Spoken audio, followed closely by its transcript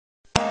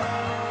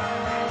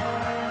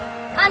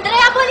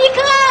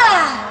Banica!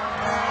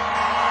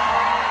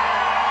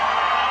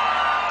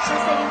 Și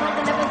asta e din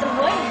partea mea pentru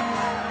voi.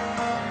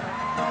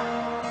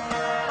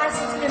 Hai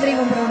să ținem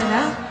ritmul împreună,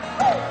 da?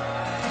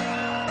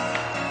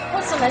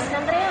 Mulțumesc,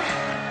 Andreea!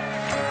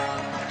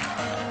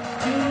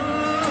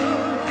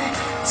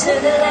 To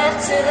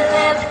the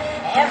left,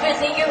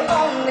 everything you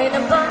own in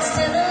a box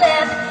to the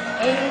left,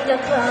 in the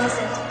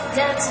closet,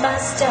 that's my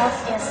stuff,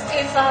 yes,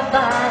 if I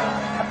buy it,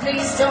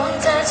 please don't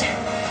touch.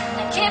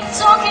 I keep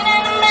talking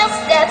and a mess,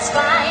 that's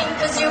fine,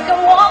 cause you can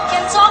walk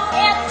and talk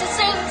at the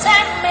same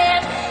time,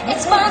 man.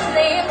 It's my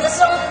name, that's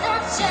on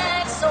that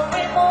check, so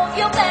remove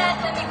your back,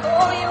 let me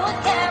call you a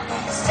cab.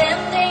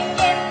 Standing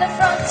in the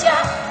front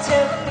yard,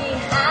 tell me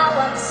how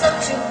I'm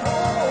such a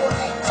fool,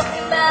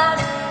 talking about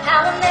how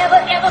I'll never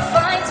ever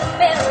find a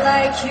man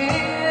like you.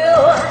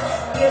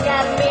 You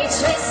got me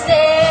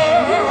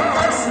twisted. You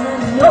must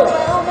not know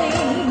about me.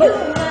 You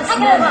must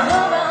not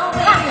know about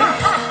me.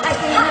 I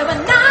can have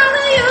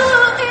another you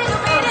in a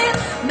minute.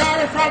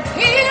 Matter of fact,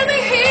 hear me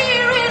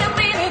here in a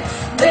minute,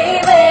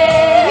 baby.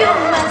 You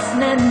must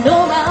not know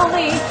about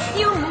me.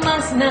 You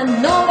must not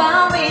know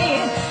about me.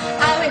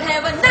 I will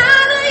have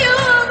another you,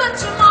 but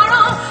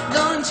tomorrow,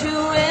 don't you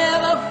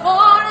ever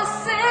for a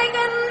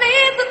second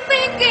need to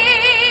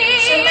thinking.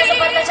 Sino sa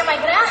parte cea mai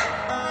grea?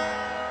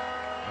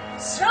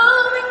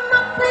 Strumming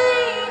my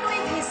pain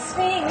with his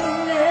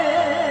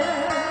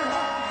fingers,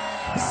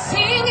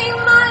 singing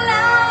my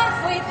life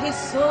with his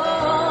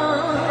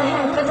song.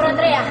 Pentru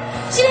Andreea.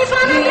 Cine-i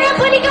fan Andreea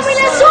Banica,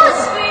 mâine sus!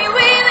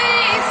 With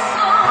his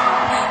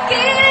song,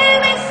 killing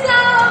me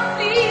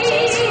softly.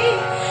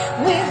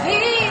 With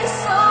his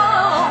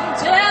song,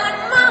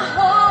 telling my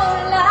whole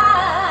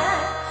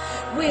life.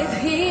 With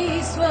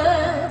his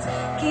words,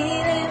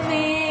 killing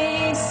me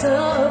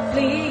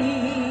softly.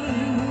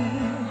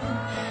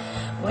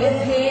 With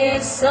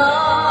his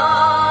song.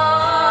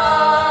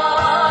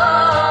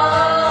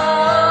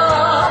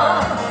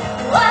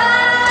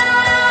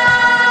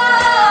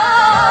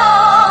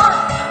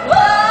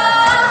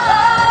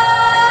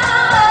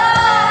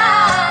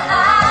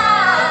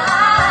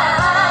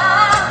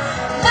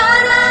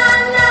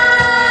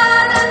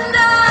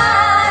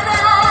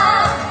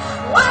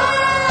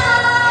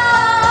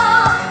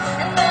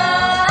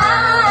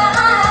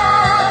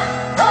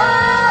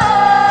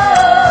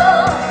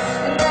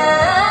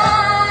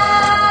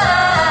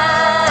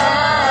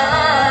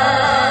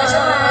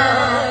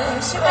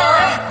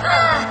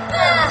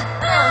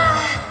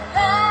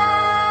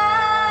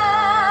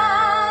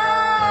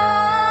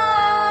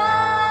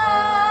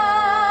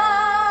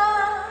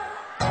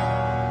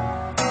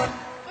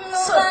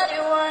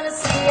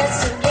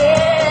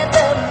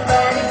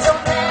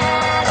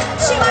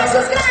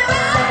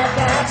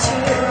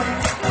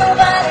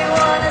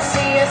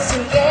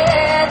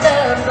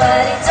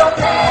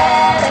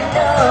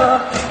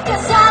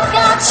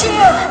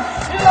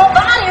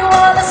 Nobody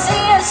wanna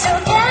see us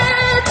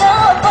together,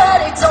 but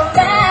it don't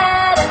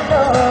matter,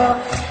 no.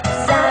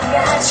 'Cause I've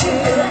got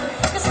you.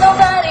 Cause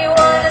nobody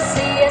wanna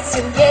see us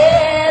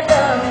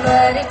together,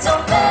 but it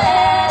don't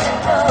matter,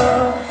 no.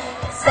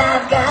 'Cause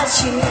I've got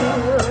you.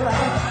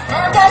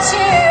 I've got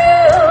you.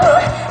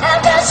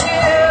 I've got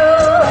you.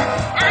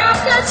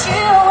 I've got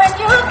you, and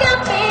you got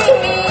me.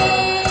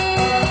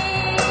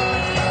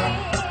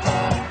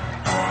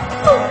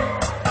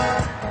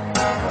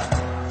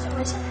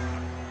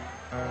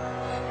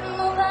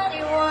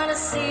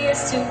 See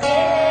us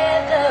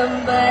together,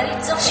 but it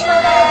don't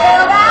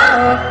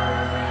matter.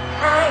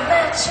 I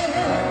got you.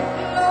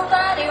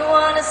 Nobody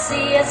wanna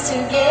see us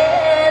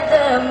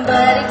together,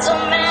 but it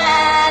don't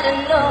matter,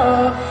 no.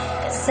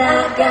 'Cause I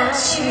got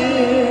you.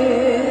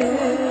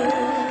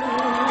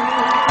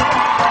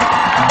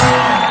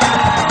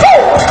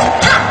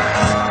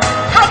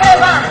 Hai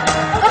greva,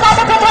 încă o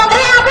dată pentru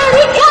Andreea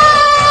Banica!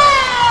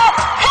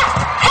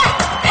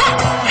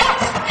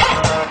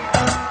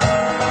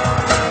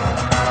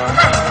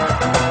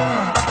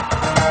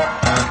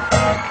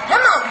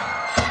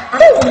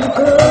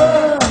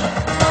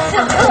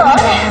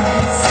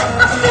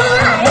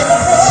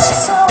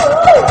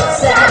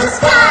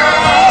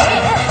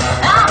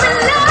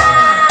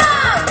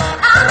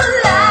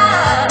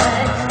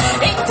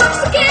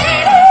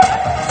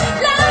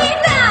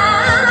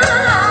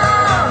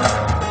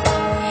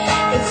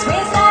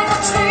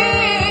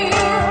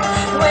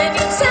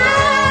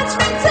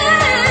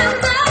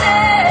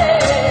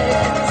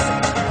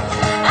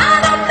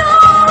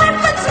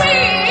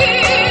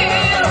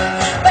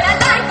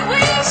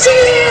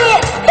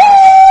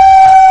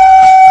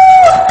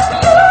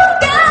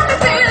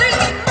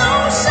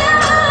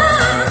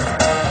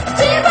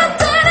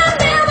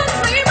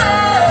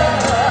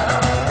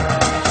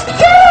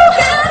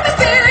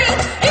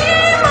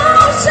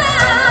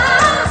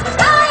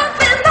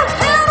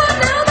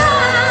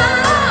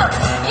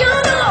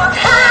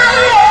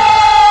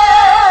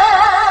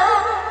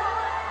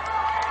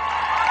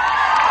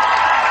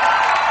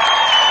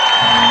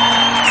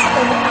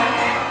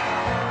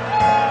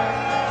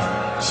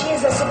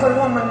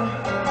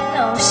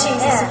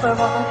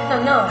 superwoman.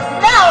 No.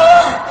 No!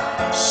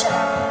 Shut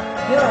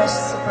up. You're a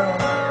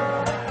superwoman.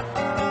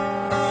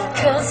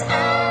 'cause I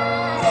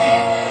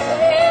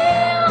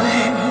am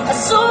a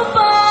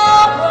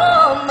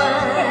superwoman.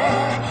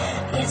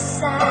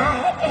 Yes, I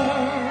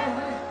am.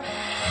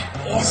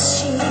 Yes,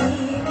 she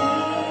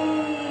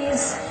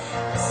is.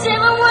 'Cause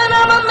even when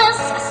I'm a mess,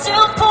 I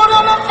still put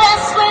on my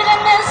best weight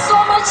and there's so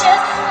much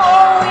yes.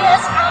 Oh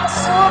yes, I'm a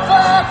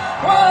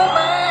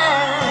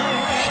superwoman.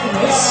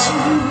 Yes, she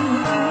is.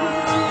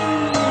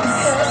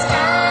 'Cause I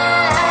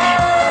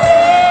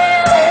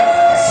am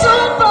a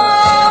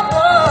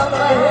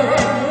superwoman.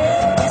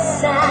 Yes,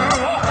 I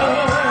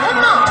am.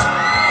 Come on.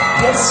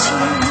 Yes, she is.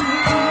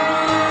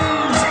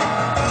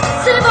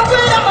 'Cause even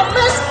when I'm a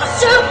mess, I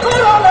still put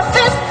on my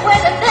best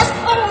weight and there's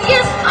oh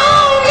yes,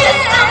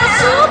 I'm a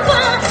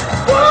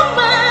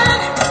superwoman.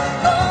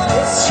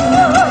 Yes, she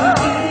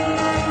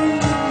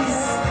is.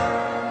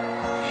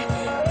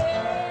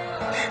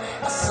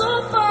 A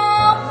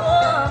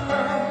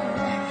superwoman.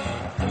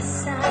 Yes,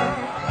 I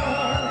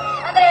am.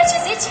 Andreea, ce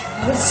zici?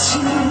 Yes, she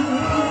is.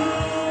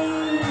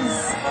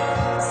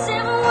 'Cause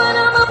even when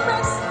I'm a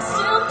mess, I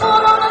still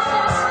put on a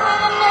face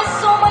and there's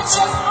so much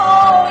yes.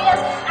 Oh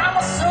yes, I'm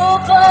a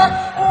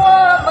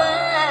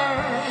superwoman.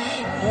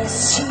 Yes,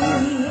 she is.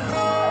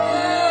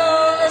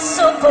 A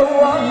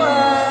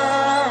superwoman.